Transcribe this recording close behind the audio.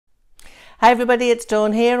Hi everybody, it's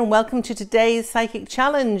Dawn here and welcome to today's psychic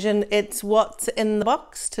challenge, and it's what's in the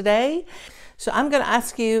box today. So I'm going to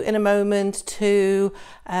ask you in a moment to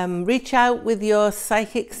reach out with your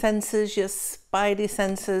psychic senses, your spidey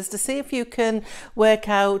senses, to see if you can work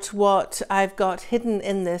out what I've got hidden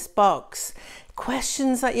in this box.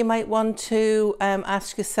 Questions that you might want to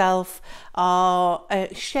ask yourself are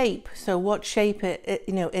shape. So what shape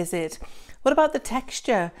is it? What about the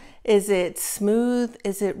texture? Is it smooth?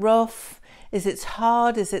 Is it rough? Is it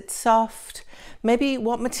hard? Is it soft? Maybe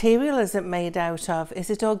what material is it made out of? Is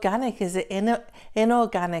it organic? Is it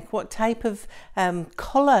inorganic? What type of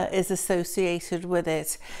colour is associated with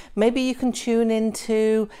it? Maybe you can tune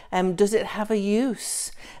into, does it have a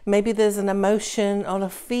use? Maybe there's an emotion or a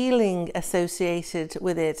feeling associated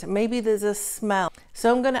with it. Maybe there's a smell.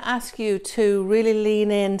 So I'm going to ask you to really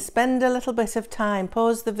lean in, spend a little bit of time,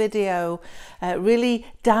 pause the video, really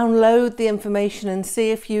download the information and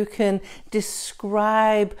see if you can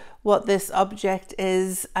describe what this object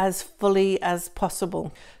is as fully as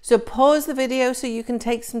possible. So pause the video so you can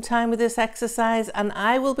take some time with this exercise, and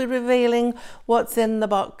I will be revealing what's in the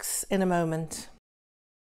box in a moment.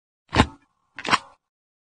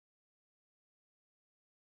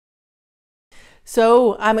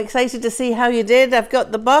 So I'm excited to see how you did. I've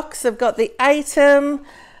got the box, I've got the item.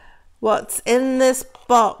 What's in this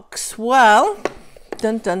box? Well,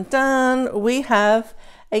 dun dun dun, we have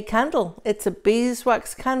a candle. It's a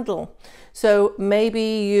beeswax candle. So maybe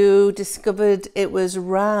you discovered it was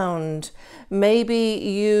round. Maybe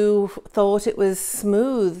you thought it was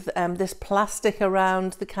smooth. This plastic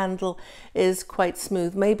around the candle is quite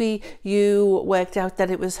smooth. Maybe you worked out that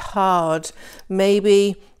it was hard.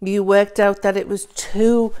 Maybe you worked out that it was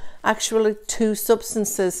actually two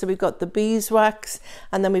substances. So we've got the beeswax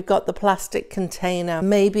and then we've got the plastic container.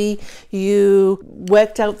 Maybe you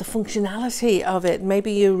worked out the functionality of it.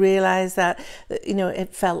 Maybe you realized that,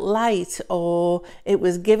 it felt light or it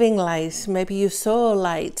was giving light. Maybe you saw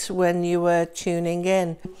light when you were tuning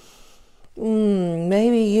in.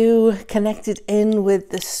 Maybe you connected in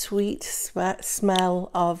with the sweet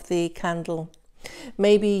smell of the candle.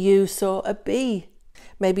 Maybe you saw a bee.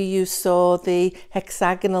 Maybe you saw the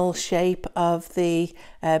hexagonal shape of the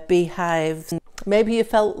beehive. Maybe you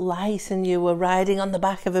felt light and you were riding on the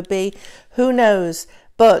back of a bee. Who knows?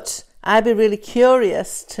 But I'd be really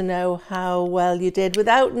curious to know how well you did.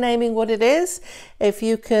 Without naming what it is, if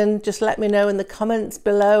you can just let me know in the comments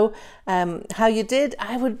below how you did,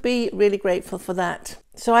 I would be really grateful for that.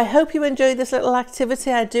 So I hope you enjoyed this little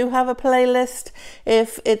activity. I do have a playlist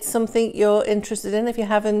if it's something you're interested in. If you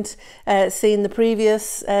haven't seen the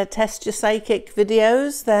previous Test Your Psychic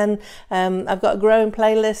videos, then I've got a growing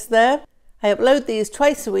playlist there. I upload these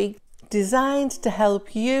twice a week, designed to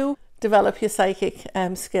help you develop your psychic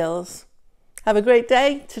skills. Have a great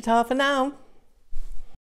day. Ta-ta for now.